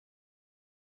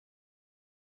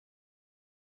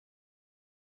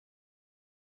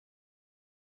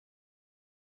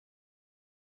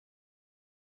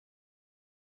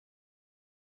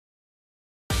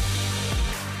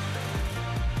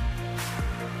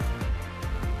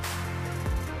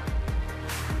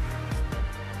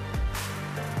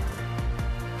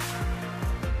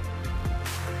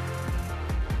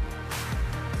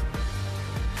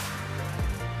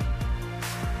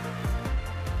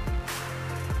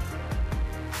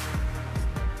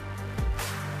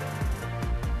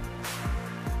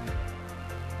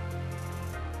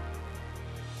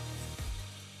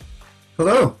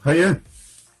Hello, how are you?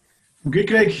 I'm good,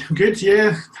 Greg. I'm good.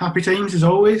 Yeah, happy times as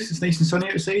always. It's nice and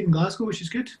sunny outside in Glasgow, which is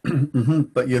good.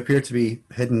 But you appear to be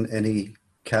hidden in a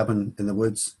cabin in the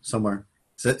woods somewhere.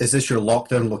 Is this your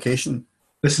lockdown location?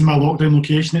 This is my lockdown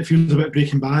location. It feels a bit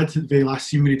Breaking Bad. The very last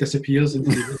scene where he disappears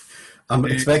into the. I'm Uh,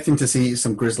 expecting to see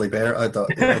some grizzly bear out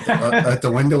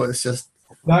the window. It's just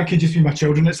that could just be my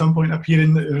children at some point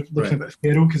appearing that are looking right. a bit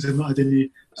feral because they've not had any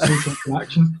social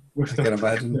interaction with I their, can with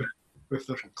imagine. their with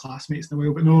their classmates in a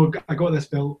while. But no, I got this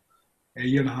built a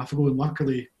year and a half ago, and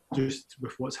luckily, just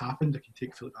with what's happened, I can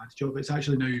take full advantage of it. It's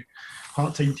actually now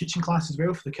part-time teaching class as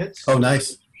well for the kids. Oh,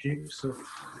 nice. So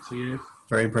yeah,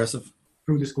 Very impressive.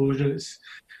 full disclosure,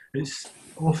 it's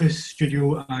office,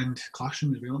 studio, and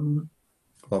classroom as well.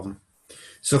 Lovely.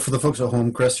 So for the folks at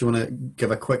home, Chris, you want to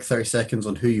give a quick 30 seconds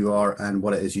on who you are and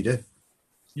what it is you do?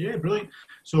 Yeah, brilliant.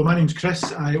 So my name's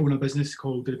Chris. I own a business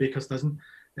called The Baker's Dozen.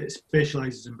 It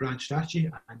specialises in brand strategy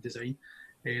and design.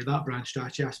 That brand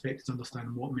strategy aspect is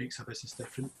understanding what makes a business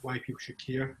different, why people should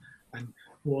care, and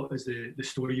what is the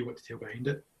story you want to tell behind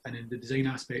it. And then the design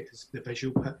aspect is the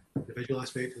visual bit. The visual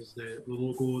aspect is the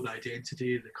logo, the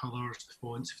identity, the colours, the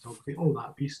fonts, photography, all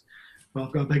that piece. But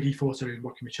I've got a big ethos around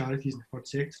working with charities in the third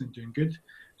sector and doing good.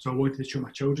 So I wanted to show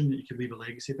my children that you can leave a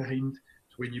legacy behind.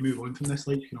 So when you move on from this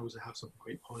life, you can always have something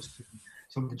quite positive and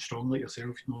something strong like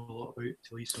yourself you know a lot about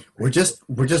to leave something. We're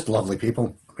just lovely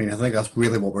people. I mean, I think that's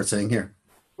really what we're saying here.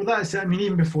 Well, that's it. I mean,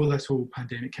 even before this whole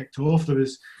pandemic kicked off, there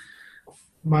was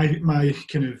my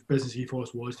kind of business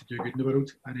ethos was to do good in the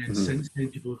world, and then since then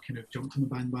people have kind of jumped on the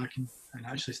bandwagon and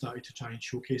actually started to try and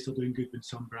showcase they're doing good when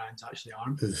some brands actually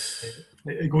aren't.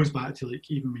 It goes back to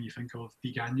like even when you think of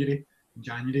Veganuary in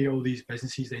January, all these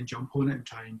businesses then jump on it and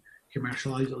try and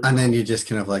commercialise it. And then you just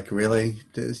kind of like, really?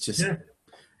 It's just Yeah,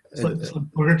 it's like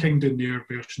Burger King doing their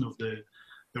version of their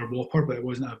Whopper, but it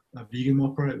wasn't a vegan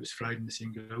Whopper, it was fried in the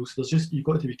same grill. So there's just, you've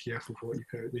got to be careful for what you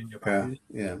put out there in your yeah, values.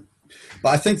 yeah. But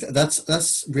I think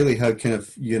that's really how kind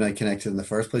of you and I connected in the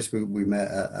first place. We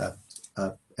met at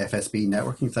a FSB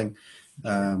networking thing.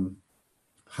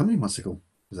 How many months ago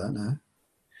was that now?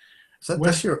 Is that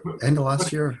this year? End of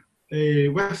last year?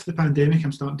 With the pandemic,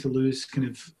 I'm starting to lose kind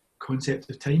of concept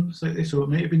of time slightly. So it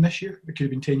might have been this year. It could have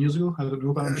been 10 years ago. I don't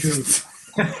know, but I'm sure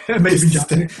it might have been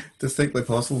January. Distinctly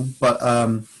possible. But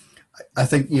I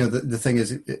think the thing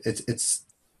is it's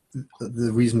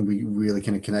the reason we really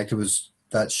kind of connected was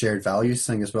that shared values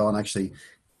thing as well, and actually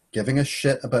giving a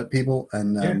shit about people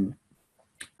and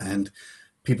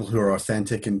people who are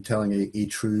authentic and telling a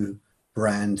true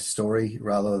brand story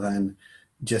rather than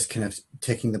just kind of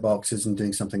ticking the boxes and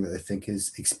doing something that they think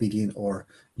is expedient or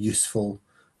useful.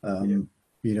 And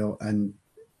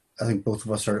I think both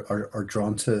of us are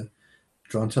drawn to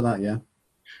that. Yeah.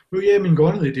 Well, yeah, I mean,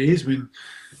 gone are the days when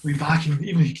back in,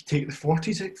 even if you could take the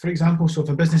 40s, for example, so if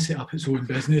a business set up its own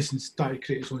business and started to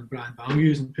create its own brand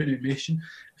values and put it in motion,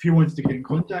 if you wanted to get in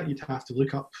contact, you'd have to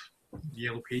look up the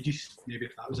Yellow Pages, maybe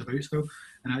if that was about still,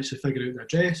 and actually figure out their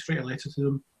address, write a letter to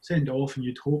them, send it off, and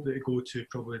you'd hope that it'd go to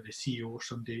probably the CEO or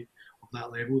somebody of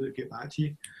that level that would get back to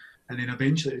you. And then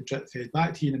eventually it drip fed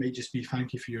back to you, and it might just be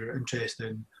thank you for your interest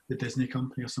in the Disney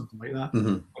company or something like that.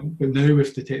 But now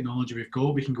with the technology we've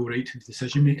got, we can go right to the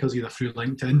decision makers either through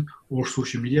LinkedIn or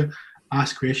social media,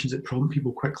 ask questions that prompt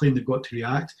people quickly, and they've got to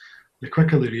react. The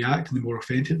quicker they react and the more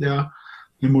authentic they are,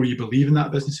 the more you believe in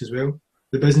that business as well.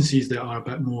 The businesses that are a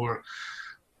bit more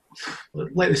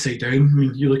let the side down. I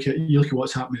mean, you look at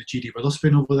what's happened with GD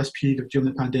Witherspoon over this period of during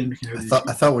the pandemic. And how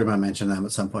I thought we might mention them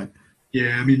at some point.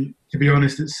 Yeah, I mean, to be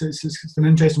honest, it's an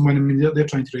interesting one. I mean, they're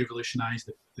trying to revolutionise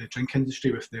the drink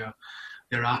industry with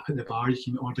their app at the bar. You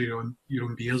can order your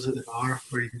own beers at the bar,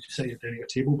 or you can just sit down at your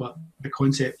table. But the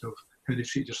concept of how they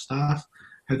treat their staff,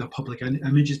 how their public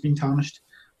image is being tarnished,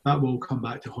 that will come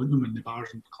back to haunt them when the bars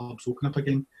and clubs open up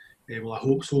again. Well, I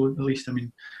hope so, at least. I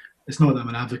mean, it's not that I'm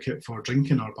an advocate for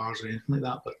drinking or bars or anything like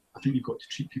that, but I think you've got to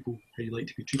treat people how you like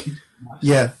to be treated.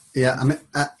 Yeah. I mean,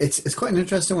 it's quite an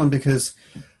interesting one because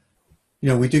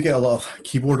we do get a lot of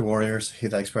keyboard warriors, I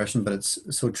hate that expression, but it's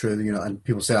so true, and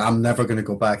people say, I'm never going to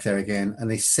go back there again. And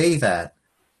they say that,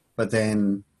 but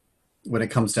then when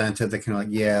it comes down to it, they kind of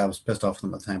like, yeah, I was pissed off at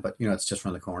them at the time, but, it's just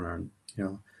around the corner.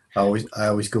 And, I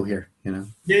always go here, Yeah,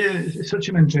 it's such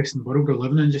an interesting world we're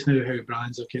living in just now, how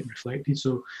brands are getting reflected.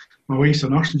 So my wife's a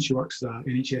nurse and she works as an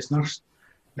NHS nurse.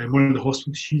 And one of the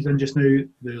hospitals she's in just now,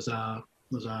 there's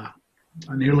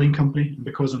an airline company, and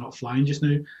because they're not flying just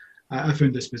now, I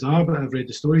found this bizarre, but I've read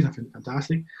the stories and I found it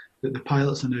fantastic that the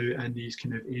pilots are now in these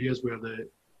kind of areas where the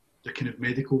kind of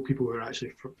medical people who are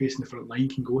actually facing the front line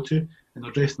can go to, and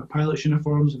they're dressed in their pilot's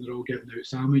uniforms and they're all giving out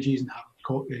sandwiches and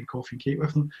having coffee and cake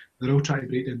with them. They're all trying to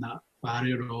break down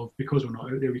barrier of, because we're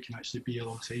not out there, we can actually be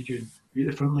alongside you and be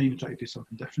at the front line and try to do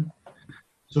something different.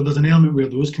 So there's an element where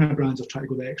those kind of brands are trying to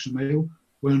go the extra mile.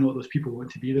 Whether or not those people want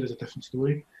to be there is a different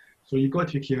story. So you've got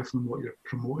to be careful in what you're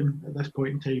promoting at this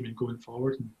point in time and going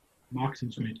forward. And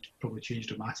marketing's going to probably change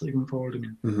dramatically going forward. I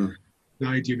mean, the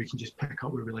idea we can just pick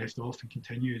up where we left off and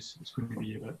continue is going to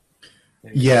be a bit.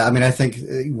 Yeah, I mean, I think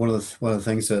one of the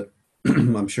things that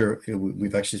I'm sure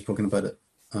we've actually spoken about it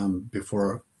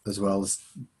before as well as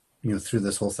through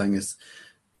this whole thing is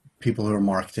people who are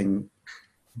marketing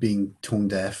being tone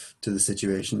deaf to the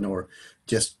situation or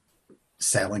just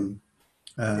selling.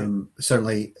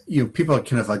 Certainly, people are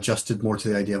kind of adjusted more to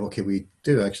the idea of, okay, we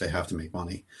do actually have to make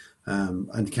money,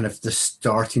 and kind of the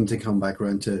starting to come back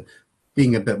around to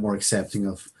being a bit more accepting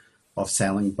of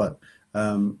selling. But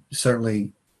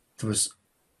certainly there was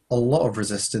a lot of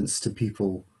resistance to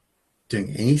people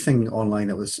doing anything online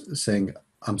that was saying,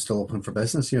 I'm still open for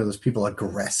business. There's people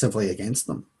aggressively against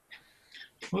them.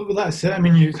 Well, that's it. I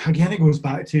mean, again, it goes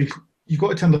back to, you've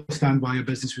got to understand why your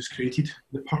business was created,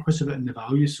 the purpose of it and the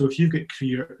values. So if you've got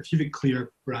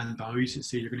clear brand values that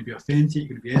say you're going to be authentic, you're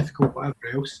going to be ethical, whatever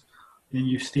else, then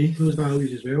you stay to those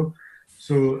values as well.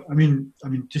 So, I mean,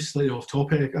 just slightly off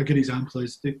topic, a good example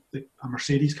is a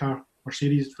Mercedes car.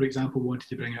 Mercedes, for example, wanted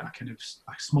to bring out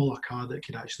a smaller car that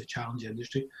could actually challenge the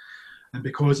industry. And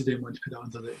because they didn't want to put that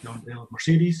under the umbrella of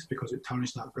Mercedes, because it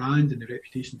tarnished that brand and the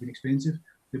reputation of being expensive,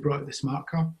 they brought out the smart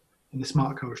car. And the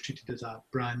smart car was treated as a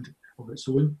brand of its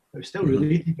own. It was still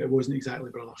related, but it wasn't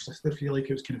exactly brother or sister, if you like.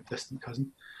 It was kind of distant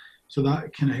cousin. So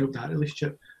that kind of helped that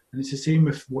relationship. And it's the same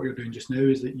with what you're doing just now,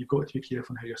 is that you've got to be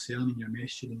careful on how you're selling and your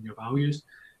messaging and your values.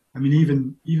 I mean,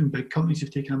 even big companies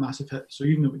have taken a massive hit. So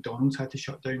even though McDonald's had to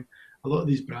shut down, a lot of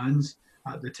these brands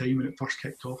at the time when it first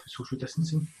kicked off with social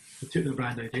distancing, they took their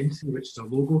brand identity, which is a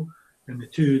logo, and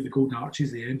the golden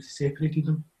arches, the M's, separated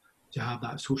them to have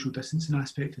that social distancing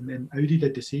aspect. And then Audi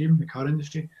did the same, the car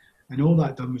industry. And all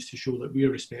that done was to show that we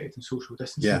are respecting social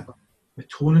distancing. Yeah. But the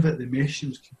tone of it, the message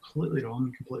was completely wrong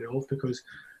and completely off, because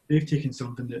they've taken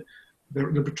something that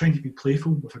they're trying to be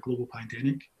playful with a global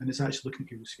pandemic, and it's actually looking at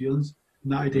people's feelings.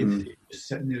 And that identity is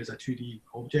sitting there as a 2D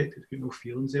object. It's got no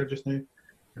feelings there just now.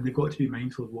 And they've got to be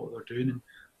mindful of what they're doing. And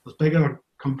there's bigger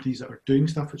companies that are doing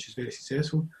stuff which is very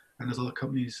successful, and there's other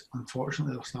companies,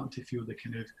 unfortunately, that are starting to feel the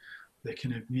kind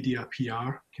of media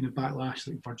PR kind of backlash,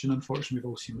 like Virgin. Unfortunately, we've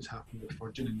all seen what's happened with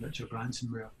Virgin and Richard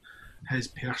Branson, where his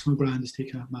personal brand has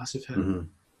taken a massive hit,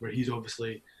 where he's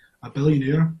obviously a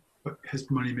billionaire, but his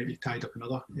money may be tied up in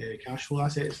other cash flow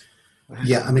assets.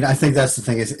 Yeah, I mean, I think that's the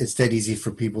thing, is it's dead easy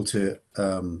for people to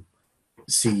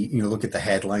see, look at the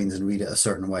headlines and read it a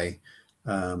certain way.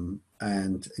 And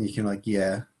you can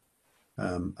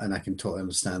and I can totally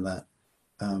understand that.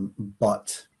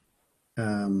 But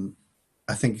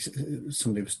I think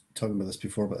somebody was talking about this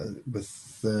before, but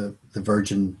with the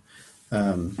Virgin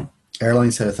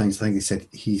Airlines side of things, I think he said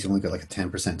he's only got like a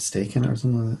 10% stake in it or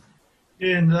something like that.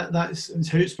 Yeah, and that's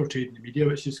how it's portrayed in the media,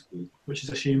 which is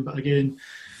a shame. But again,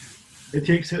 it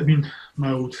takes, I mean,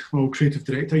 my old creative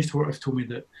director I used to work with told me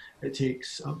that it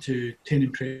takes up to 10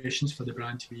 impressions for the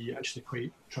brand to be actually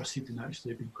quite trusted and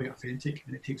actually being quite authentic.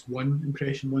 And it takes one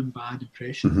bad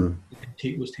impression, to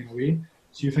take those 10 away.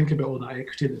 So you think about all that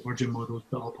equity that the Virgin model has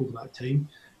built up over that time.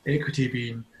 Equity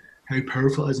being how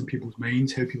powerful it is in people's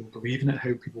minds, how people believe in it,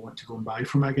 how people want to go and buy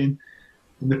from it again.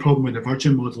 And the problem with the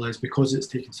Virgin model is, because it's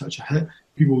taken such a hit,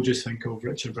 people will just think of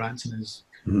Richard Branson as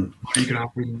money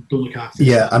grabbing, don't look after.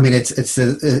 Yeah, I mean, it's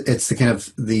the kind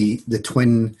of the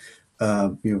twin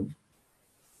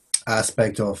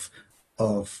aspect of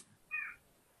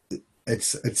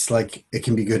it's like it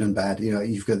can be good and bad.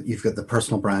 You've got the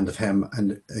personal brand of him,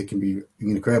 and it can be an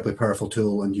incredibly powerful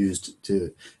tool and used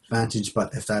to advantage.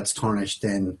 But if that's tarnished,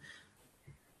 then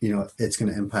it's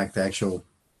going to impact the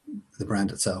brand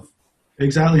itself.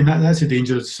 Exactly, and that's the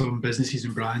danger of some businesses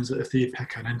and brands, that if they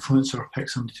pick an influencer or pick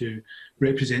somebody to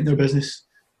represent their business,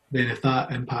 then if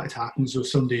that impact happens, or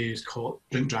somebody is caught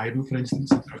drink driving, for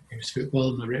instance, in famous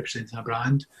football, and they're representing a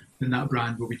brand, then that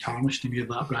brand will be tarnished, and either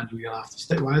that brand will either have to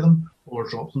stick by them or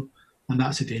drop them. And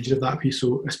that's the danger of that piece.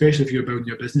 So especially if you're building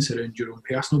your business around your own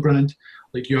personal brand,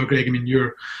 like you are, Greg. I mean,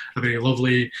 you're a very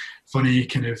lovely, funny,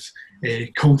 kind of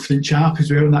confident chap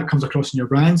as well, and that comes across in your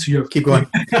brand. So you keep going.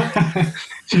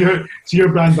 so your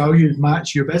brand values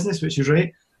match your business, which is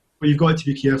right. But you've got to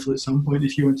be careful at some point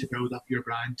if you want to build up your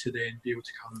brand to then be able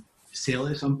to come sell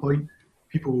it at some point.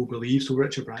 People will believe. So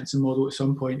Richard Branson model, at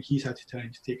some point, he's had to try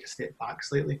to take a step back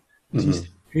slightly. He's the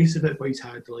face of it, but he's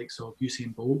had the likes of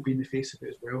Usain Bolt being the face of it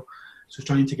as well. So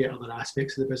trying to get other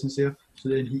aspects of the business there, so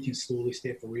then he can slowly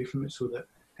step away from it, so that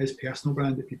his personal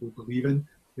brand that people believe in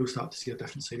he'll start to see a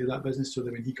different side of that business, so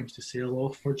that when he comes to sell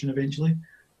off Virgin eventually,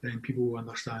 then people will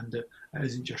understand that it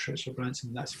isn't just Richard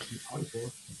Branson. That's a key part of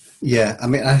it. Yeah, I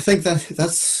mean, I think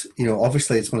that's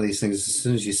obviously it's one of these things. As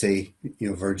soon as you say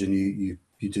Virgin,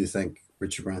 you do think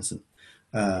Richard Branson,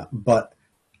 but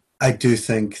I do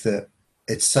think that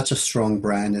it's such a strong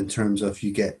brand in terms of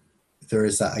there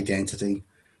is that identity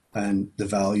and the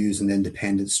values and the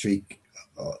independent streak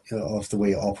of the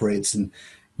way it operates, and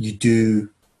you do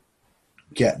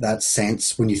get that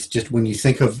sense when you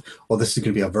think of, oh, this is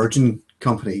going to be a Virgin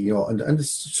company, and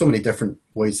there's so many different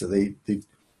ways that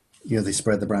they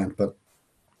spread the brand, but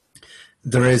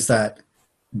there is that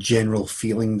general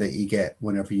feeling that you get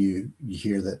whenever you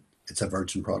hear that it's a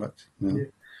Virgin product. Yeah.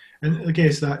 And I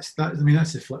guess that's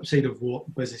the flip side of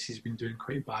what business has been doing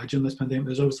quite bad during this pandemic.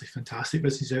 There's obviously fantastic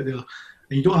businesses out there, and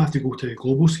you don't have to go to a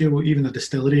global scale. Even a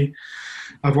distillery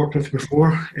I've worked with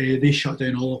before, they shut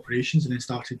down all operations and then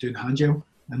started doing hand gel,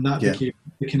 and that became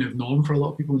the kind of norm for a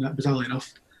lot of people. And that, bizarrely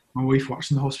enough, my wife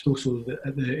works in the hospital, so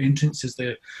at the entrance is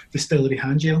the distillery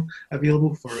hand gel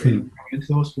available for anyone coming into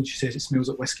the hospital. And she says it smells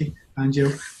like whiskey, hand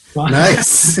gel. But,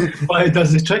 nice. But it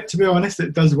does the trick, to be honest.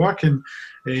 It does work. And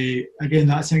again,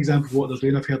 that's an example of what they're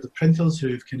doing. I've heard of printers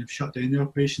who've kind of shut down their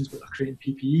operations, but they're creating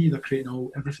PPE, they're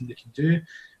creating everything they can do.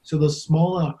 So there's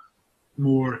smaller,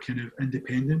 more kind of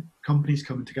independent companies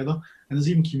coming together. And there's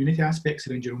even community aspects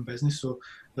around your own business. So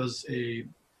there's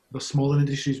smaller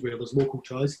industries where there's local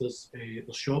choice. There's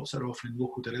shops that are offering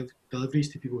local deliveries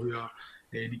to people who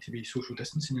need to be social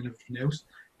distancing and everything else.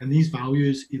 And these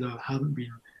values either haven't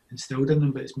been instilled in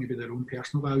them, but it's maybe their own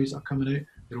personal values that are coming out,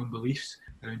 their own beliefs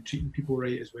around treating people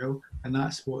right as well. And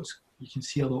that's you can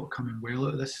see a lot coming well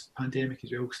out of this pandemic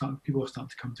as well. People are starting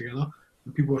to come together,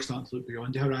 and people are starting to look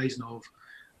beyond the horizon of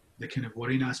the kind of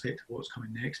worrying aspect of what's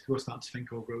coming next. People are starting to think,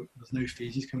 oh, well, there's now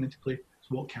phases coming into play.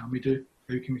 So what can we do?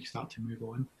 How can we start to move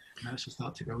on and actually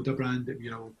start to build a brand that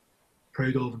we're all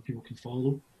proud of and people can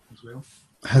follow as well?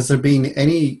 Has there been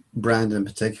any brand in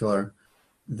particular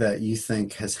that you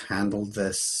think has handled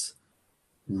this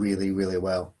really, really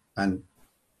well, and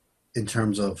in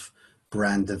terms of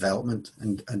brand development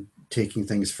and taking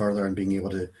things further and being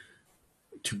able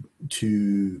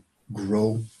to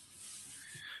grow?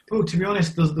 Well, to be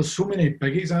honest, there's so many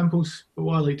big examples, but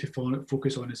what I like to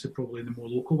focus on is probably the more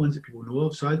local ones that people know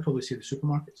of. So I'd probably say the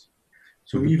supermarkets.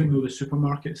 So even though the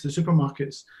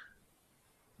supermarkets,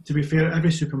 to be fair,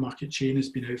 every supermarket chain has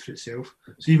been out for itself.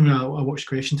 So even when I watched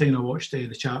Question Time, I watched the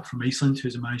chap from Iceland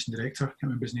who's a managing director, I can't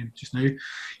remember his name just now.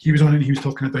 He was on it and he was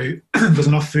talking about there's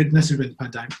enough food, and this is when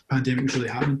the pandemic was really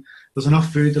happening. There's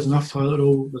enough food, there's enough toilet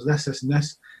roll, there's this and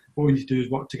this. What we need to do is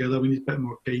work together. We need a bit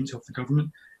more guidance off the government.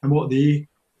 And what they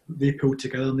pulled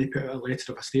together, and they put out a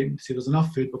letter of a statement to say there's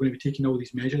enough food, we're going to be taking all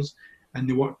these measures, and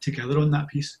they work together on that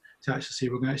piece to actually say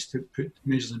we're going to actually put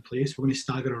measures in place. We're going to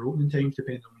stagger our opening times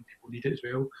depending on when people need it as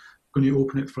well. We're going to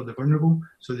open it for the vulnerable,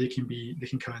 so they can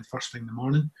come in first thing in the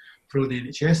morning. For the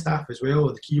NHS staff as well,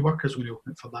 or the key workers, we're going to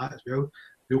open it for that as well.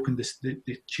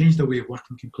 They changed their way of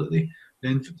working completely.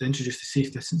 Then they introduced the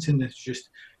safe distancing. They introduced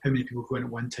how many people go in at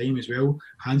one time as well.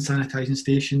 Hand sanitising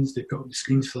stations. They put up the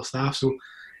screens for the staff. So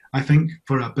I think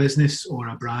for a business or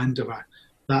a brand or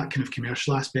that kind of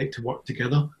commercial aspect to work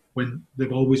together when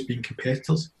they've always been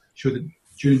competitors, show that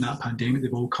during that pandemic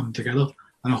they've all come together.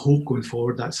 And I hope going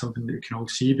forward that's something that we can all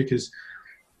see, because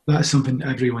that's something that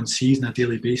everyone sees on a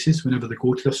daily basis. Whenever they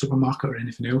go to their supermarket or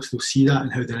anything else, they'll see that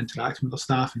and how they're interacting with their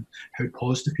staff and how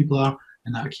positive people are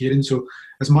and that caring. So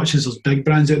as much as there's big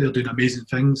brands out there doing amazing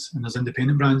things and there's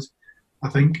independent brands, I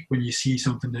think when you see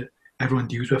something that everyone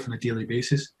deals with on a daily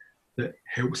basis that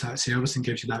helps that service and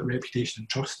gives you that reputation and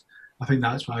trust, I think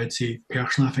that's what I'd say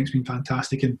personally. I think it's been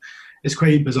fantastic, and it's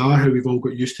quite bizarre how we've all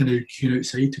got used to now queuing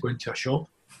outside to go into a shop.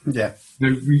 Yeah. Now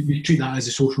we treat that as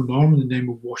a social norm, and then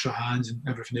we'll wash our hands and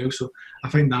everything else. So I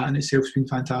think that in itself has been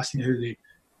fantastic, how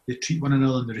they treat one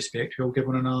another and the respect we all give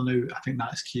one another now. I think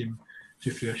that's came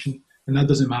to fruition. And that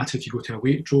doesn't matter if you go to a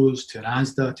Waitrose, to an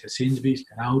Asda, to a Sainsbury's,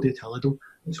 to an Aldi, to a Lidl.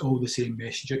 It's all the same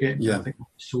message you're getting. Yeah. I think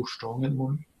it's so strong at the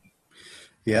moment.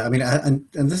 Yeah, I mean, and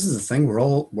this is the thing, we're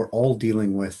all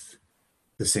dealing with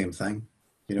the same thing.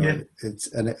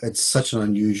 It's such an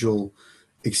unusual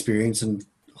experience, and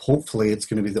hopefully it's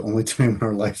going to be the only time in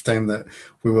our lifetime that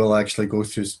we will actually go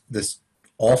through this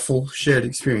awful shared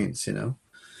experience,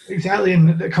 Exactly,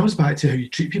 and it comes back to how you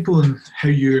treat people and how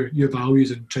your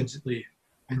values are intrinsically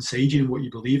inside you and what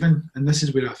you believe in. And this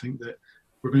is where I think that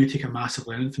we're going to take a massive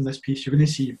learning from this piece. You're going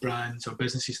to see brands or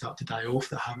businesses start to die off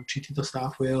that haven't treated their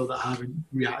staff well, that haven't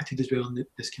reacted as well in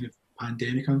this kind of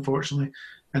pandemic, unfortunately.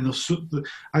 And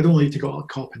I don't like to get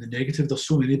caught up in the negative. There's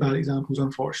so many bad examples,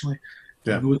 unfortunately.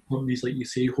 Yeah. And those companies, like you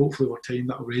say, hopefully over time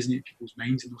that will resonate in people's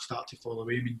minds and they'll start to fall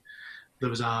away. I mean,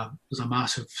 there's a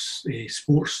massive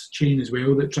sports chain as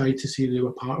well that tried to say they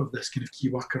were part of this kind of key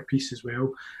worker piece as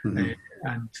well, and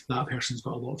that person's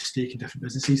got a lot of stake in different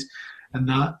businesses, and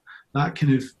that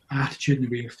kind of attitude and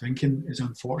way of thinking is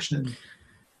unfortunate.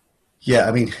 Yeah,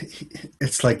 I mean,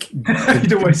 it's like you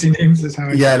don't want to say names, is how.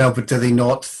 Yeah, no, but do they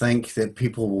not think that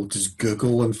people will just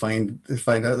Google and find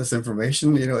out this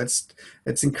information? You know,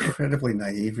 it's incredibly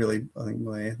naive, really. I think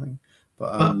more than anything.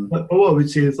 But what I would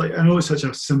say is, like, I know it's such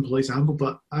a simple example,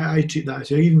 but I treat that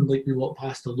as well. Even like we walk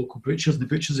past the local butchers, and the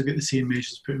butchers have got the same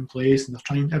measures put in place,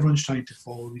 and everyone's trying to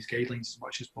follow these guidelines as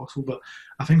much as possible. But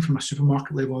I think from a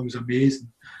supermarket level, I was amazed.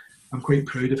 And I'm quite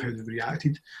proud of how they've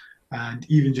reacted. And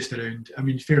even just around, I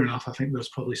mean, fair enough, I think there's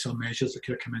probably some measures that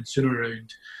could have come in sooner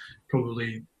around,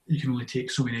 probably you can only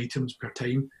take so many items per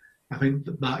time. I think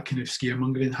that kind of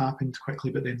scaremongering happened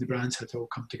quickly, but then the brands had to all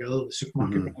come together, the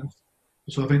supermarket brands.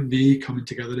 So I think they coming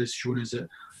together has shown us that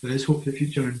there is hope for the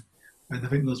future, and I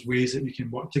think there's ways that we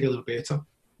can work together better.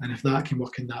 And if that can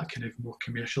work in that kind of more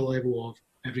commercial level of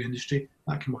every industry,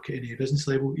 that can work at any business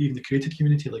level, even the creative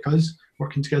community like us,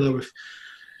 working together with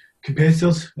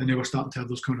competitors, and they were starting to have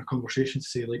those kind of conversations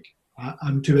to say, like,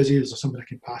 I'm too busy, is there something I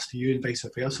can pass to you, and vice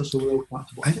versa. So we're all starting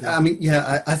to work together. I mean,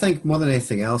 yeah, I think more than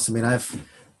anything else, I mean,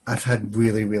 I've had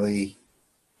really, really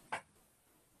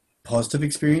positive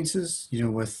experiences, you know,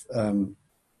 with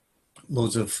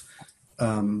loads of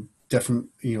different,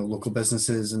 you know, local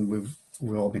businesses, and we've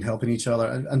all been helping each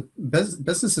other, and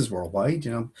businesses worldwide,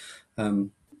 you know,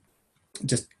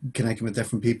 just connecting with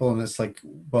different people, and it's like,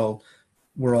 well,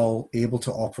 we're all able to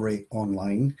operate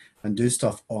online and do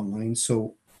stuff online,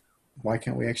 so why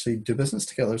can't we actually do business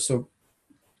together? So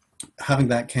having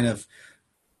that kind of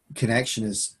connection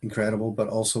is incredible, but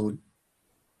also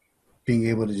being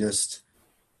able to just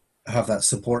have that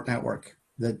support network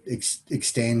that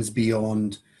extends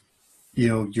beyond, you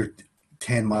know, your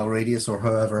 10-mile radius or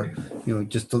however, you know,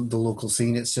 just the local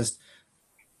scene. It's just,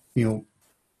 you know,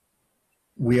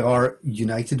 we are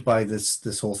united by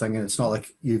this whole thing, and it's not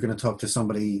like you're going to talk to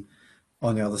somebody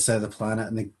on the other side of the planet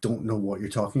and they don't know what you're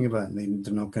talking about, and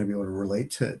they're not going to be able to relate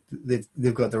to it.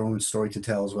 They've got their own story to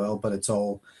tell as well, but it's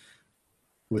all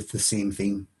with the same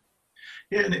theme.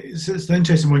 Yeah, and it's an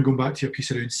interesting one, going back to your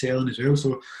piece around selling as well.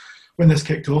 So when this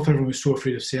kicked off, everyone was so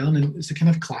afraid of selling, and it's a kind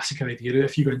of classic idea.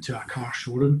 If you go into a car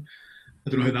showroom, I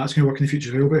don't know how that's going to work in the future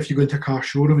as well, but if you go into a car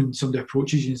showroom and somebody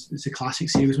approaches you, it's a classic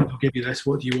salesman. I'll give you this,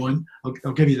 what do you want?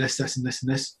 I'll give you this, this and this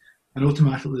and this. And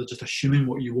automatically they're just assuming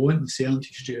what you want and selling to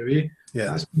you straight away.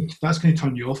 Yeah. That's going to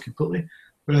turn you off completely.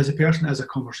 Whereas a person has a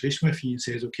conversation with you and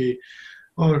says, okay,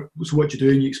 or so what do you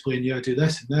do? And you explain, yeah, I do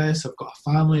this and this. I've got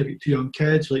a family, I've got 2 young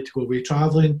kids, we like to go away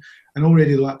travelling. And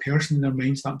already that person in their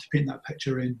mind starting to paint that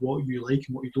picture around what you like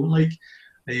and what you don't like.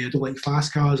 I don't like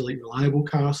fast cars, I like reliable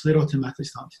cars. So they're automatically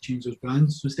starting to change those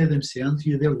brands. So instead of them selling to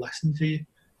you, they're listening to you,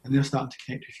 and they're starting to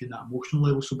connect with you at that emotional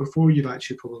level. So before you've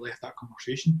actually probably left that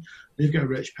conversation, they've got a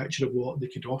rich picture of what they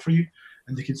could offer you.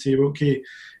 And they can say, well, okay,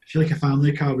 if you like a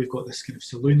family car, we've got this kind of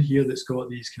saloon here that's got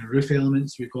these kind of roof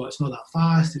elements. It's not that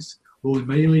fast, it's low in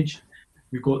mileage.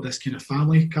 We've got this kind of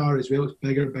family car as well. It's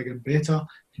bigger and better.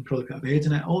 You can probably put a bed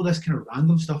in it. All this kind of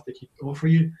random stuff they can offer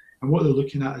you. And what they're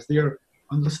looking at is they're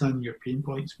understanding your pain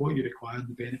points, what you require, and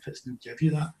the benefits, and they'll give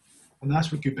you that. And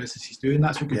that's what good businesses do, and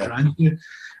that's what good brands do.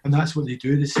 And that's what they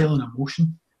do. They sell on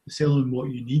emotion. They sell on what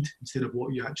you need instead of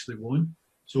what you actually want.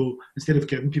 So instead of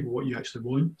giving people what you actually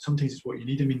want, sometimes it's what you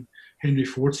need. I mean, Henry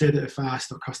Ford said that if I asked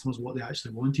their customers what they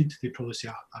actually wanted, they'd probably say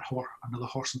another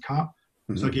horse and cart.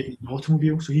 So I get an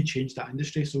automobile. So he changed that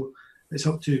industry. So it's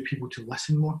up to people to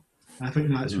listen more. And I think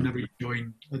that's whenever you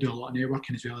join, I do a lot of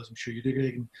networking as well, as I'm sure you do,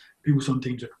 Greg, and people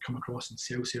sometimes come across and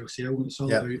sell, and it's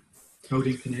all about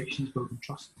building connections, building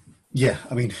trust. Yeah,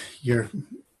 I mean, you're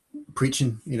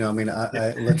preaching, you know, I mean,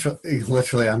 I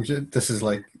literally, I'm just, this is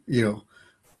like, you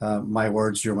know, my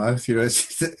words, your mouth, you know,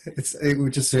 it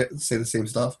would just say the same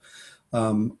stuff.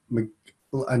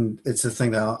 And it's the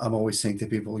thing that I'm always saying to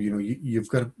people, you know, you've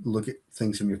got to look at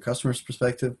things from your customer's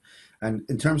perspective. And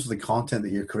in terms of the content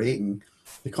that you're creating,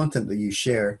 the content that you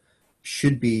share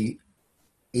should be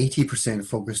 80%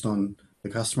 focused on the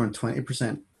customer and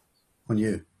 20% on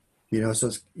you. You know, so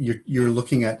it's, you're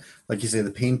looking at, like you say,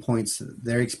 the pain points that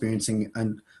they're experiencing,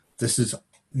 and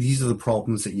these are the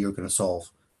problems that you're going to solve,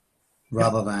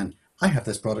 rather than, I have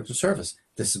this product or service,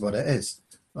 this is what it is.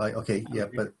 Like, okay, yeah,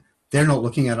 but they're not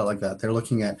looking at it like that. They're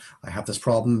looking at, I have this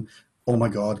problem, oh my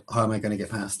God, how am I going to get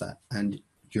past that? And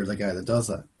you're the guy that does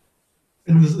that.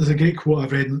 And there's a great quote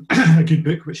I've read in a good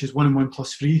book, which is 1 and 1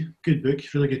 plus 3. Good book,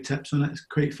 really good tips on it. It's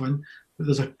quite fun. But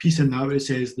there's a piece in that where it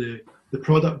says the the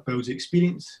product builds the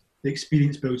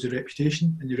experience builds a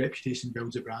reputation, and the reputation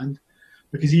builds a brand.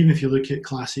 Because even if you look at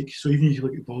classic, so even if you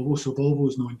look at Volvo, so Volvo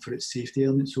is known for its safety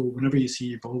element. So whenever you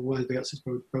see Volvo adverts, it's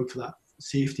built for that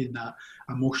safety and that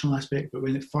emotional aspect. But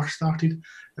when it first started,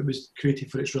 it was created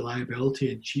for its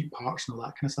reliability and cheap parts and all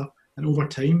that kind of stuff. And over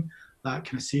time, that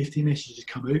kind of safety message has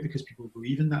come out because people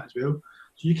believe in that as well.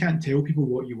 So you can't tell people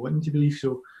what you want them to believe.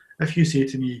 So if you say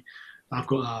to me, I've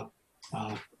got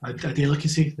a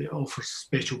delicacy that offers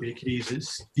special bakeries,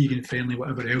 it's vegan friendly,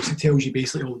 whatever else, it tells you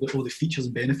basically all the features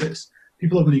and benefits.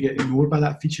 People are going to get ignored by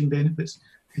that feature and benefits.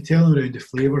 If you tell them around the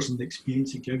flavours and the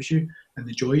experience it gives you and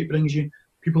the joy it brings you,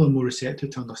 people are more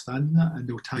receptive to understanding that, and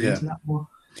they'll tie into that more.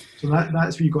 So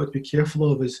that's what you've got to be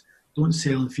careful of, is don't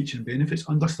sell on feature and benefits.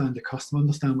 Understand the customer,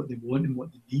 understand what they want and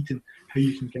what they need and how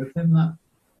you can give them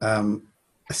that.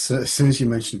 So as soon as you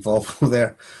mentioned Volvo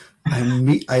there,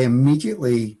 I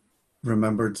immediately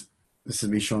remembered, this is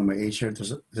me showing my age here,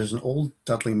 there's an old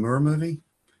Dudley Moore movie.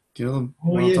 Do you know them?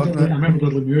 Oh yeah, I remember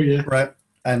Dudley Moore, yeah. Right.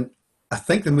 And I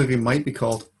think the movie might be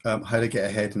called How to Get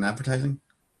Ahead in Advertising.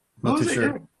 Not too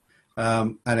sure.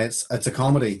 And it's a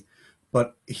comedy,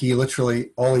 but he literally,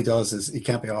 all he does is he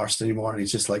can't be arsed anymore, and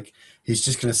he's just going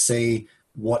to say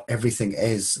what everything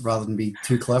is rather than be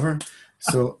too clever.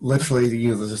 So literally,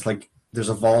 there's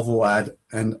a Volvo ad,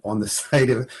 and on the side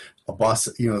of it, a bus,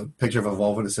 picture of a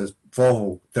Volvo, and it says,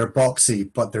 Volvo, they're boxy,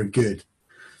 but they're good.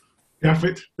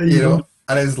 Perfect. There you go.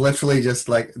 And it's literally just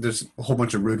like, there's a whole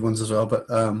bunch of rude ones as well, but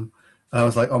I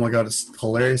was like, oh my God, it's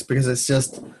hilarious, because it's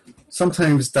just,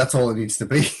 sometimes that's all it needs to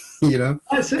be,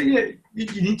 That's it, yeah.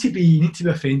 You need to be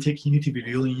authentic, you need to be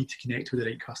real, and you need to connect with the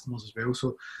right customers as well.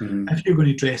 So if you're going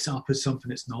to dress it up as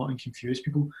something it's not and confuse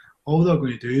people, all they're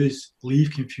going to do is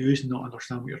leave confused and not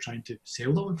understand what you're trying to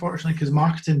sell them, unfortunately, because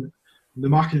the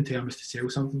marketing term is to sell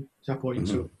something, to a point.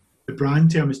 So the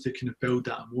brand term is to kind of build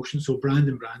that emotion. So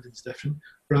branding is different.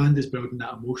 Brand is building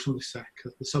that emotional,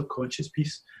 the subconscious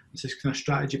piece. It's this kind of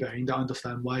strategy behind it,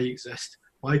 understand why you exist,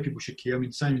 why people should care. I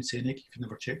mean, Simon Sinek, if you've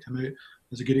never checked him out,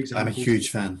 is a good example. I'm a huge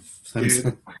fan.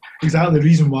 Yeah, exactly the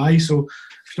reason why. So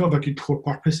if you don't have a good core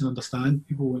purpose and understand,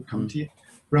 people won't come to you.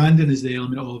 Branding is the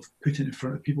element of putting it in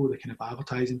front of people, the kind of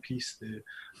advertising piece,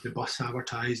 the bus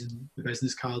advertising, the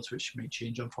business cards, which might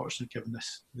change, unfortunately, given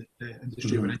the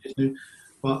industry we're in just now.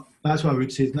 But that's what I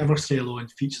would say, is never sell on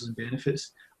features and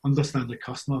benefits. Understand the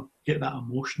customer, get that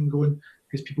emotion going,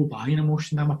 because people buy an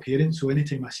emotion. I'm a parent, so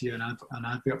anytime I see an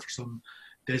advert for some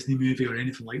Disney movie or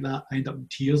anything like that, I end up in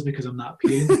tears because I'm that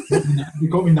parent. They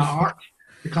got me in that arc,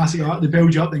 the classic arc. They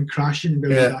build you up, then crashing and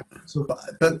build you back. So,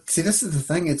 but see, this is the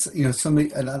thing. It's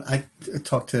somebody, and I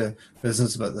talk to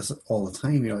business about this all the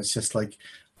time. It's just like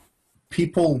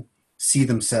people see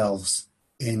themselves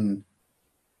in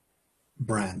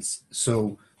brands.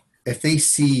 So if they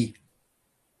see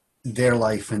their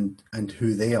life and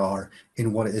who they are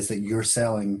in what it is that you're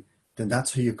selling, then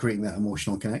that's how you're creating that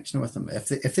emotional connection with them. If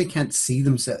they can't see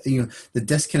themselves, the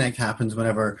disconnect happens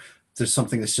whenever there's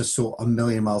something that's just so a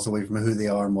million miles away from who they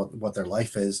are and what their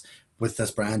life is with this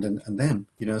brand and them.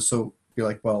 So you're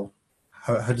like, well,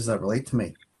 how does that relate to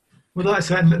me? Well,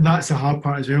 that's it, and that's the hard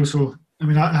part as well. So I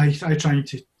mean, I try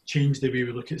to change the way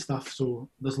we look at stuff. So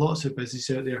there's lots of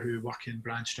businesses out there who work in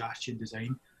brand strategy and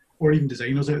design, or even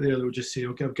designers out there that will just say,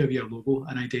 okay, I'll give you a logo,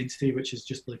 an identity, which is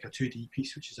just like a 2D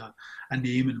piece, which is a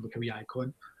name and like a wee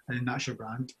icon, and then that's your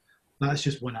brand. That's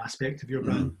just one aspect of your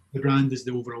brand. The brand is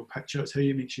the overall picture. It's how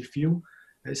it makes you feel.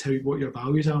 It's what your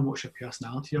values are and what's your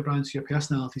personality, your brand. So your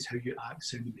personality is how you act,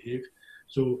 sound and behave.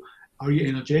 So are you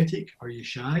energetic? Are you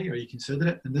shy? Are you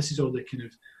considerate? And this is all the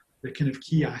kind of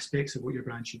key aspects of what your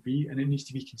brand should be, and it needs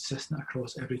to be consistent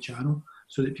across every channel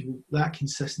so that that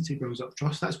consistency builds up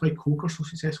trust. That's why Coke are so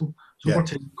successful. So over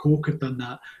time, Coke have done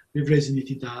that. They've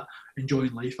resonated that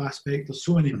enjoying life aspect. There's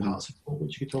so many parts of Coke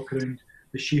which you could talk around.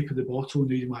 The shape of the bottle, and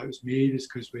the reason why it was made is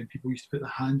because when people used to put their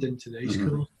hand into the ice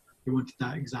cooler, they wanted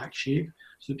that exact shape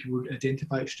so that people would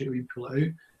identify it straight away and pull it out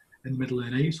in the middle of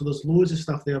the night. So there's loads of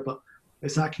stuff there, but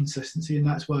it's that consistency, and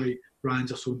that's why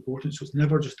brands are so important. So it's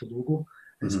never just a logo.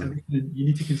 It's everything. You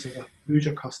need to consider who's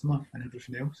your customer and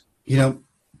everything else.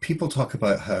 People talk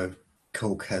about how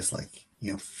Coke has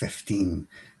 15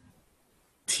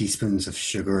 teaspoons of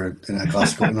sugar in a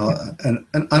glass of Coke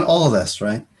and all of this,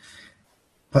 right?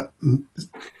 But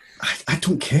I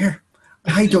don't care.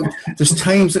 I don't. There's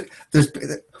times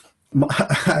that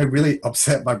I really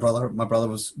upset my brother. My brother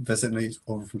was visiting me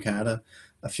over from Canada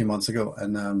a few months ago,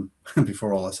 and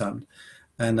before all this happened,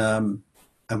 and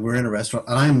we're in a restaurant,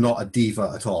 and I am not a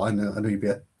diva at all. I know you'd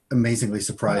be amazingly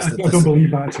surprised. I don't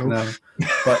believe that at all. No,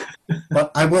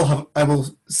 but I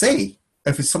will say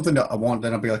if it's something that I want,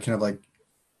 then I'll be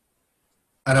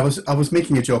And I was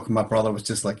making a joke, and my brother was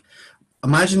just like,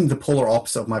 imagine the polar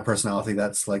opposite of my personality.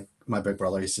 That's like my big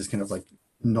brother. He's just kind of like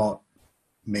not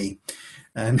me.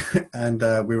 And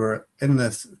we were in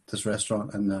this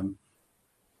restaurant, and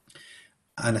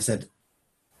I said,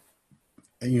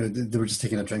 they were just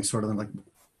taking a drink, sort of. And I'm like,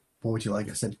 what would you like?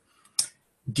 I said,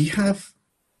 do you have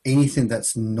anything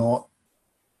that's not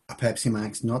a Pepsi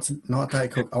Max, not a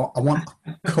Diet Coke? I want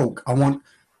Coke. I want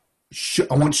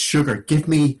sugar. Give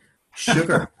me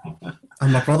sugar.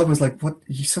 And my brother was like, "What?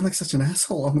 You sound like such an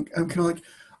asshole." I'm kind of like,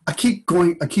 I keep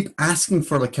asking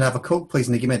for like, can I have a Coke, please?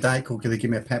 And they give me a Diet Coke, or they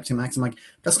give me a Pepsi Max. I'm like,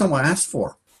 that's not what I asked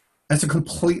for. It's a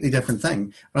completely different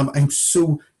thing. And I'm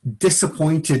so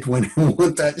disappointed when I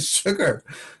want that sugar,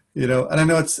 And I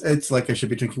know it's like I should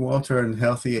be drinking water and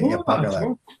healthy. Yeah, Oh, bugger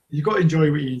that. you got to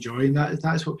enjoy what you enjoy, and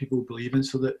that's what people believe in.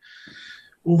 So that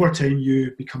over time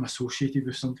you become associated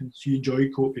with something. So you enjoy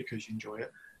Coke because you enjoy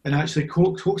it. And actually,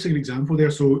 Coke's a good example there.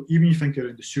 So even you think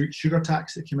around the sugar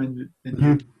tax that came in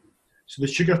Mm-hmm. so the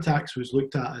sugar tax was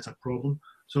looked at as a problem.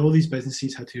 So all these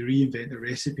businesses had to reinvent the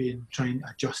recipe and try and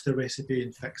adjust the recipe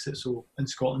and fix it. So in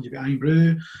Scotland, you've got Iron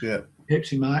Brew, Yeah.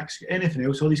 Pepsi Max, anything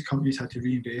else. All these companies had to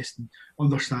reinvest and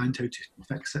understand how to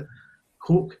fix it.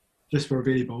 Coke just were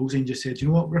very ballsy and just said, you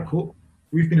know what, we're Coke.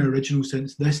 We've been original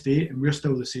since this date and we're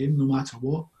still the same no matter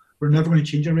what. We're never going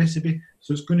to change our recipe.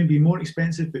 So it's going to be more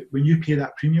expensive, but when you pay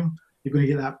that premium, you're going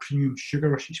to get that premium sugar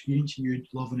rush experience you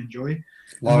love and enjoy.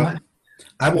 Well,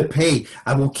 I will pay.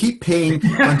 I will keep paying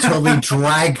until they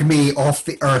drag me off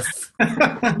the earth.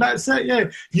 That's it, yeah.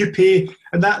 You pay,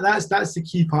 and that's the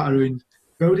key part around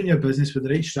building your business with the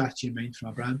right strategy in mind from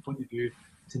a brand point of view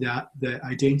to the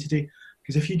identity.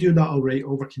 Because if you do that all right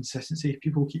over consistency,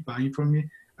 people will keep buying from you,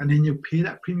 and then you'll pay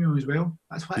that premium as well.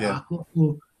 That's why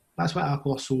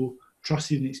Apple are so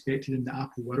trusted and expected in the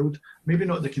Apple world. Maybe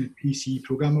not the kind of PC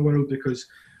programmer world, because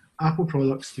Apple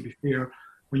products, to be fair,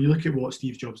 when you look at what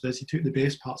Steve Jobs does, he took the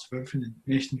best parts of everything and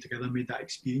meshed them together and made that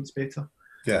experience better.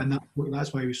 Yeah. And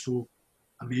that's why he was so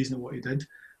amazing at what he did.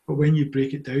 But when you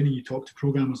break it down and you talk to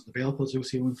programmers and developers, they'll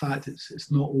say, well, in fact,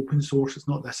 it's not open source, it's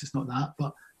not this, it's not that,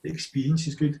 but the experience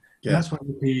is good. Yeah. And that's why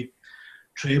we pay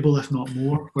treble, if not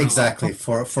more. Exactly,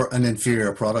 for an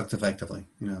inferior product, effectively.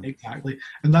 Exactly.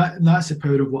 And that's the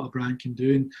power of what a brand can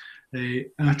do. And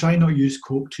I try not to use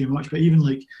Coke too much, but even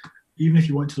if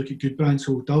you want to look at good brands,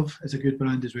 so Dove is a good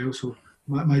brand as well. So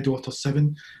my daughter's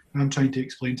 7, and I'm trying to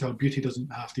explain to her beauty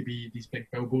doesn't have to be these big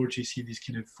billboards. You see these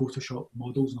kind of Photoshop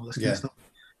models and all this kind of stuff.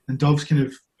 And Dove's kind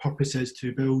of purpose is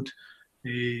to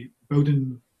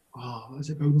building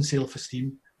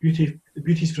self-esteem.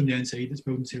 Beauty's from the inside. It's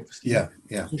building self-esteem.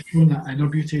 Yeah. It's showing that inner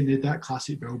beauty, and they had that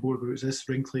classic billboard where it was this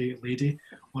wrinkly lady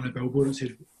on a billboard and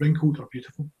said wrinkled or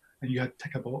beautiful, and you had to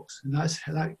tick a box, and that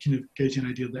kind of gives you an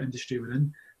idea of the industry we're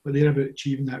in. But they're about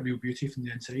achieving that real beauty from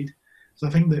the inside. So I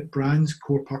think that brand's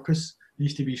core purpose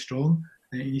needs to be strong,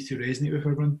 and it needs to resonate with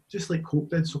everyone, just like Coke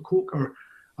did. So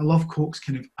I love Coke's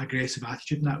kind of aggressive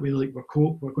attitude in that way. Like, we're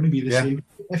Coke, we're going to be the same.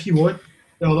 If you want,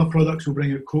 the other products will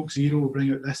bring out Coke Zero, will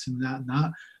bring out this and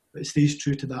that, but it stays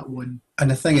true to that one.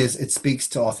 And the thing is, it speaks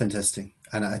to authenticity,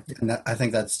 and I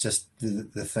think that's just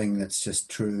the thing that's just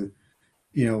true.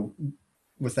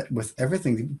 With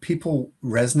everything, people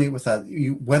resonate with that.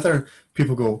 Whether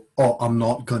people go, "Oh, I'm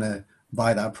not gonna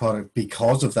buy that product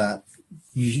because of that,"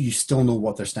 you still know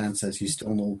what their stance is. You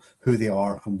still know who they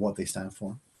are and what they stand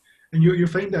for. And you'll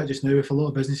find that just now with a lot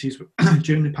of businesses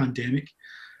during the pandemic,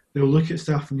 they'll look at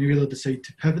stuff and they either decide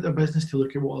to pivot their business to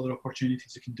look at what other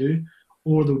opportunities they can do,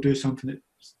 or they'll do something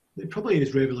that probably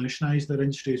has revolutionised their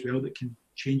industry as well, that can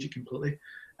change it completely.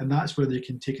 And that's where they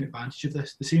can take advantage of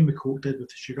this. The same with Coke did with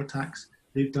the sugar tax.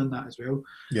 They've done that as well.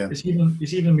 Yeah. It's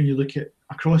even when you look at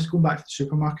going back to the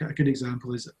supermarket, a good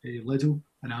example is Lidl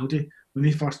and Aldi. When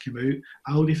they first came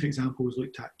out, Aldi, for example, was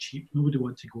looked at cheap. Nobody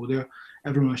wanted to go there.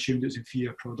 Everyone assumed it was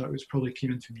inferior product. It was probably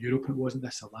came in from Europe. It wasn't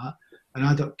this or that. And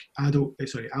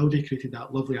Aldi created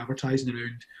that lovely advertising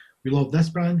around, we love this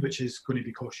brand, which is going to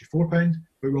be cost you £4,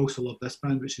 but we also love this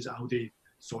brand, which is Aldi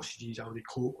sausages, Aldi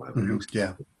Coke, whatever else.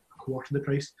 Yeah. A quarter the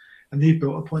price. And they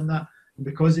built upon that. And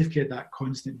because they've kept that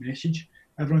constant message,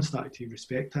 everyone started to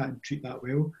respect that and treat that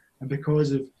well. And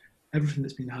because of everything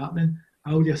that's been happening,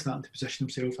 Aldi are starting to position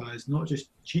themselves as not just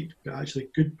cheap, but actually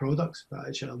good products, but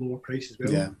actually at a lower price as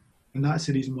well. Yeah. And that's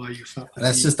the reason why you start to and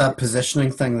that's just that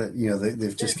positioning thing that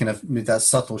they've just kind of made that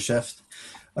subtle shift.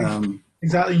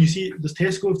 Exactly. You see, there's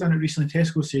Tesco have done it recently.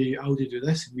 Tesco say Aldi do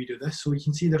this and we do this, so you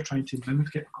can see they're trying to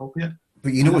mimic it, copy it.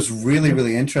 But what's really,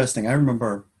 really interesting? I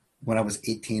remember when I was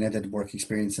 18, I did work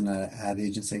experience in an ad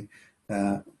agency.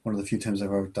 One of the few times I've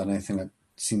ever done anything that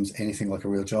seems anything like a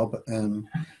real job.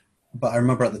 But I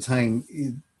remember at the time,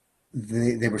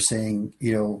 they were saying,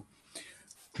 you know,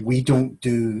 we don't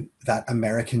do that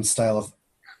American style of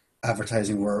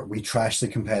advertising where we trash the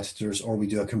competitors or we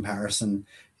do a comparison,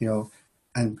 you know,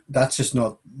 and that's just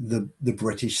not the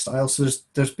British style. So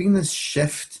there's been this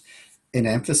shift in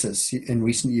emphasis in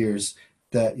recent years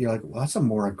that you're like, well, that's a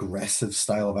more aggressive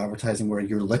style of advertising where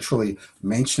you're literally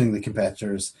mentioning the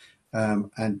competitors,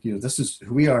 and you know, this is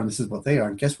who we are and this is what they are,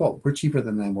 and guess what, we're cheaper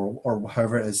than them, or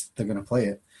however it is they're going to play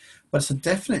it. But it's a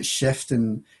definite shift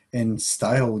in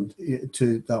style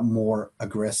to that more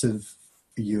aggressive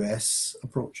US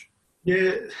approach.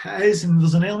 Yeah, it is, and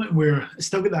there's an element where it's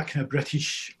still got that kind of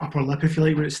British upper lip, if you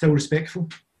like, where it's still respectful.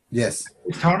 Yes.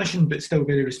 It's tarnishing, but still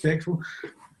very respectful.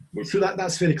 So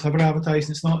that's very clever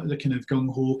advertising. It's not the kind of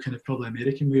gung-ho, kind of probably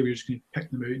American way where you're just going to pick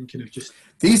them out and kind of just...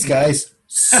 These guys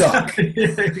suck.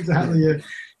 Yeah, exactly, yeah.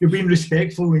 You're being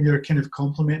respectful when you're kind of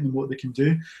complimenting what they can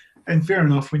do. And fair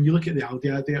enough, when you look at the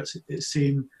Aldi adverts, it's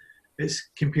saying it's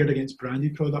compared against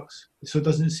branded products. So it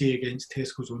doesn't say against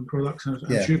Tesco's own products. And I'm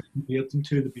sure if you compared them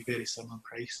to, they'd be very similar in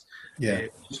price. Yeah.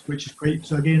 Which is great.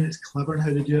 So again, it's clever in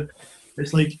how they do it.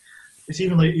 It's like... It's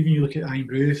even you look at Iron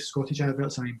Brew, Scottish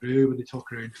adverts, Iron Brew, where they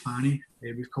talk around Fanny.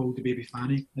 We've called the baby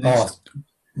Fanny. Oh,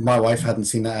 my wife hadn't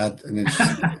seen that ad,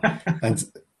 and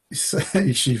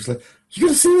she was like, "You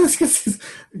gotta see this!"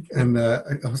 And I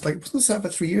was like, "Wasn't this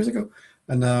advert 3 years ago?"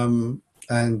 And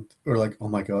we're like, "Oh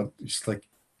my god!" Just like,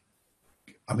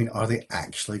 I mean, are they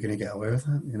actually going to get away with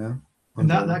that? You know, and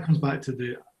that comes back to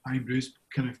the Iron Brew's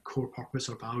kind of core purpose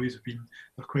or values have been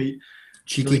they're quite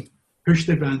cheeky. Really, push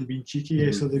the brand of being cheeky,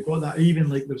 yeah. So they've got that. Even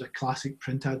like there was a classic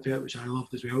print advert which I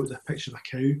loved as well. It was a picture of a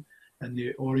cow in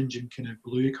the orange and kind of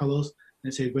blue colours,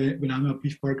 and it said, "When I'm a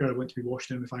beef burger, I want to be washed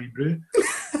down with Iron Brew."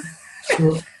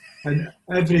 So, and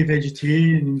every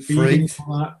vegetarian and vegan,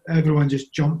 everyone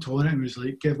just jumped on it and was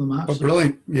like, "Give them that." But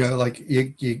brilliant, you know, like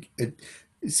it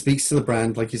speaks to the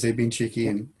brand, like you say, being cheeky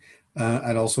and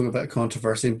also a bit of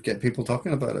controversy and get people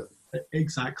talking about it.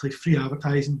 Exactly, free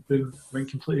advertising, boom,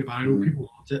 went completely viral. People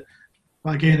loved it.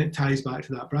 But again, it ties back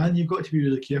to that brand. You've got to be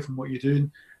really careful in what you're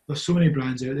doing. There's so many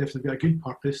brands out there. If they've got a good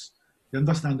purpose, they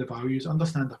understand the values,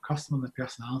 understand their customer and their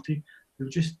personality,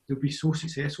 they'll be so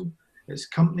successful. It's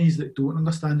companies that don't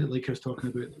understand it, like I was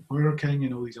talking about Burger King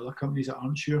and all these other companies that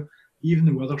aren't sure. Even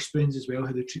the Wetherspoons as well,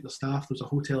 how they treat their staff. There's a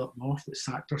hotel up north that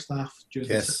sacked their staff.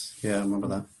 Yes, yeah, I remember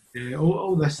that. Yeah,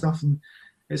 all this stuff, and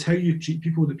it's how you treat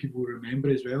people that people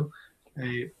remember as well.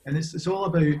 And it's all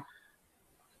about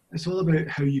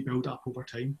how you build up over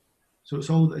time. So it's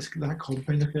that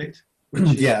compound effect.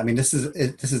 Yeah, I mean, this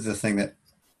is the thing that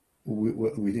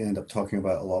we end up talking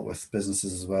about a lot with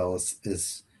businesses as well.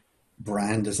 Is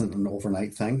brand isn't an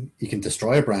overnight thing. You can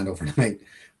destroy a brand overnight,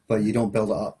 but you don't build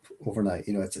it up overnight.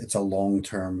 You know, it's a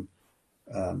long-term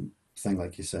thing,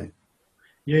 like you say.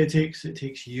 Yeah, it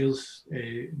takes years.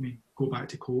 I mean, go back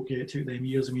to Coke. Yeah, it took them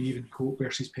years. I mean, even Coke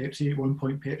versus Pepsi. At one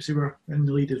point, Pepsi were in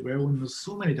the lead as well. And there's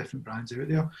so many different brands out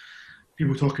there.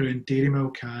 People talk around Dairy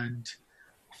Milk and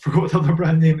I forgot the other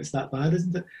brand name. It's that bad,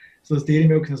 isn't it? So there's Dairy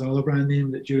Milk and there's another brand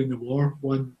name that during the war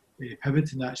won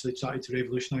pivot and actually started to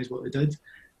revolutionise what they did.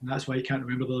 And that's why you can't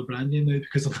remember the other brand name now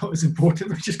because I thought it was important,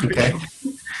 which is quite bad.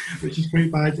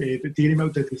 But Dairy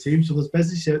Milk did the same. So there's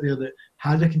businesses out there that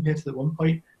had a competitor at one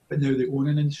point, but now they own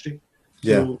an industry.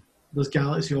 So there's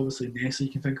Galaxy, obviously, Nestle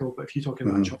you can think of, but if you talk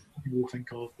about chocolate, you will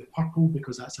think of the purple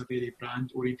because that's a very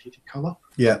brand-orientated colour.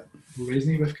 Yeah. We'll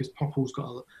resonate with because purple's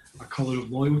got a colour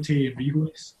of loyalty and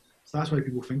regalness. So that's why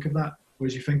people think of that.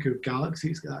 Whereas you think of Galaxy,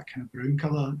 it's got that kind of brown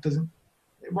colour.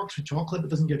 It works with chocolate, but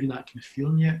doesn't give you that kind of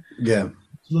feeling yet. Yeah.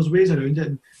 So there's ways around it,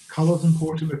 and colour's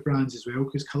important with brands as well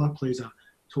because colour plays a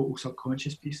total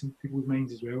subconscious piece in people's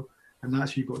minds as well. And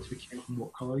that's where you've got to be careful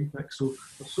what colour you pick. So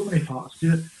there's so many parts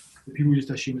to it that people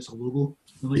just assume it's a logo.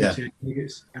 And like you said, I think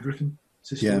it's everything.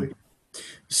 It's a story.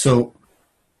 So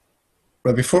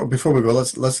right before we go,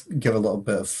 let's give a little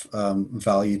bit of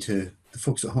value to the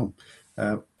folks at home.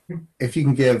 If you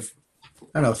can give,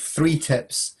 I don't know, 3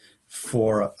 tips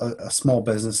for a small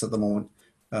business at the moment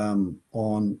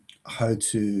on how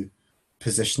to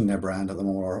position their brand at the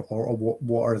moment, or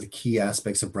what are the key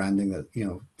aspects of branding that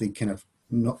they kind of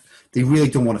they really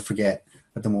don't want to forget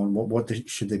at the moment. What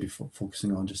should they be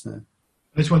focusing on just now?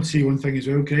 I just want to say one thing as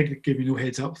well. Greg gave me no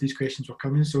heads up these questions were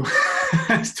coming, so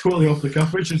it's totally off the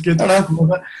cuff, which is good.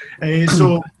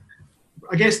 So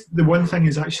I guess the one thing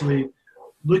is actually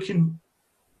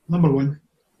number one,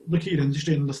 look at your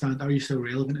industry and understand, are you still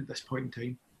relevant at this point in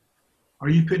time? Are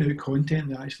you putting out content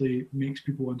that actually makes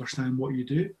people understand what you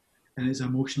do and is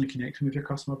emotionally connecting with your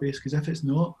customer base? Because if it's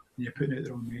not, then you're putting out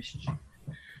the wrong message.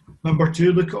 Number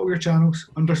 2, look at all your channels.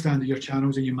 Understand that your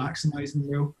channels, are you maximising them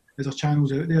well? Is there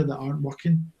channels out there that aren't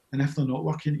working? and if they're not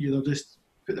working, either just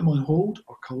put them on hold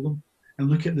or cull them, and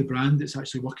look at the brand that's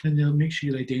actually working in there. Make sure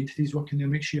your identity is working there.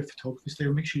 Make sure your photography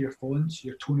style, make sure your fonts,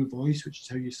 your tone of voice, which is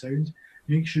how you sound,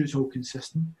 make sure it's all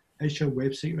consistent. Is your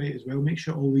website right as well? Make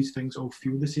sure all these things all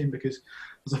feel the same, because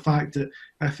there's a fact that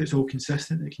if it's all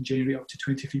consistent, it can generate up to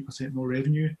 23% more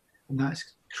revenue, and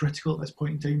that's critical at this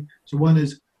point in time. So one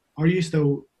is, are you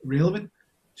still relevant?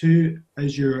 Two,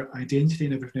 is your identity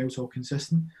and everything else all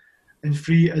consistent? And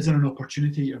three, is there an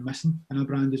opportunity you're missing in a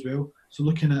brand as well? So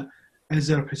looking at, is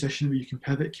there a position where you can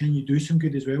pivot? Can you do some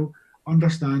good as well?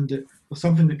 Understand that there's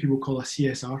something that people call a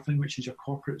CSR thing, which is your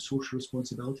corporate social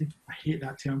responsibility. I hate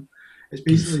that term. It's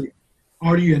basically,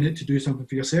 are you in it to do something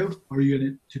for yourself? Are you in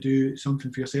it to do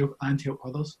something for yourself and help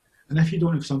others? And if you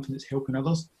don't have something that's helping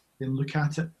others, then look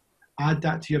at it, add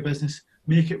that to your business,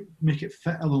 make it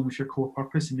fit along with your core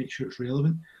purpose, and make sure it's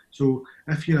relevant. So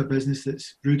if you're a business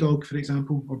that's Brewdog, for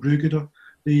example, or Brewgooder,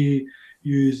 they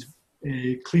use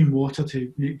clean water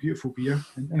to make beautiful beer,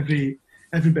 and every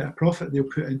bit of profit they'll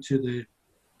put into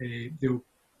they'll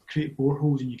create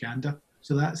boreholes in Uganda.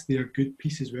 So that's their good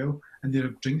piece as well. And they're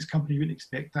a drinks company, you wouldn't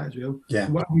expect that as well. Yeah.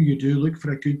 So whatever you do, look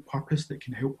for a good purpose that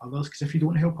can help others. Because if you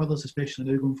don't help others, especially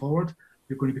now going forward,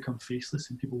 you're going to become faceless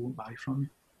and people won't buy from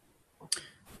you.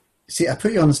 See, I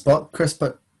put you on the spot, Chris,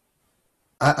 but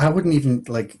I wouldn't even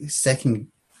like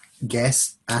second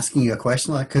guess asking you a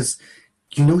question like that, because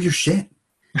you know your shit.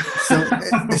 So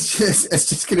it's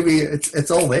just going to be, it's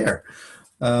all there.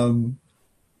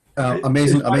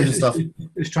 Amazing stuff.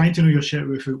 It's trying to know your shit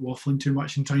without waffling too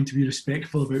much, and trying to be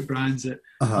respectful about brands that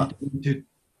you don't need to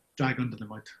drag under the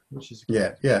mud, which is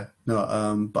yeah.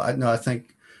 No, but I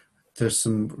think there's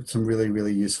some really,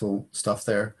 really useful stuff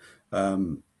there.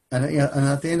 And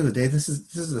at the end of the day, this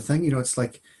is the thing. It's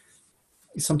like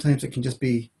sometimes it can just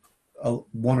be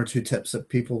one or two tips that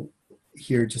people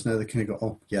hear just now that kind of go,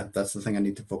 oh yeah, that's the thing I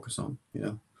need to focus on.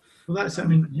 Well, that's it. I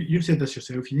mean, you've said this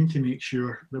yourself. You need to make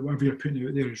sure that whatever you're putting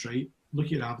out there is right. Look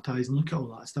at your advertising, look at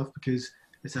all that stuff, because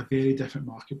it's a very different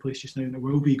marketplace just now, and it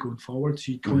will be going forward.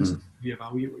 So you constantly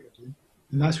reevaluate what you're doing,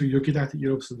 and that's what you're good at.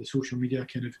 You're obviously the social media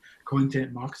kind of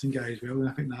content marketing guy as well, and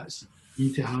I think that's, you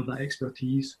need to have that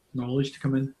expertise, knowledge to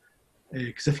come in,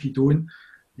 because if you don't,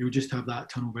 you'll just have that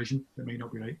tunnel vision that might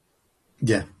not be right.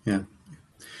 Yeah.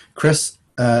 Chris,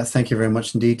 thank you very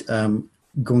much indeed.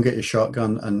 Go and get your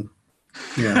shotgun and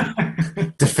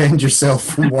defend yourself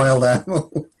from wild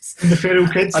animals. And the feral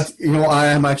kids. I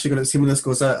am actually going to see when this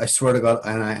goes out. I swear to God,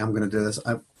 and I am going to do this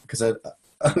because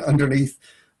underneath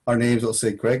our names it'll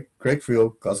say Craig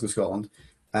Friel, Glasgow, Scotland,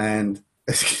 and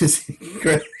it's going to say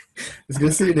Craig. It's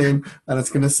going to say your name, and it's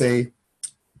going to say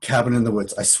Cabin in the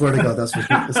Woods. I swear to God, that's what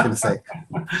it's going to say.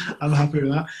 I'm happy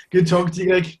with that. Good talking to you,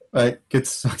 Greg. Right, good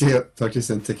to talk to you. Talk to you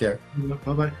soon. Take care.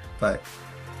 Bye-bye. Bye.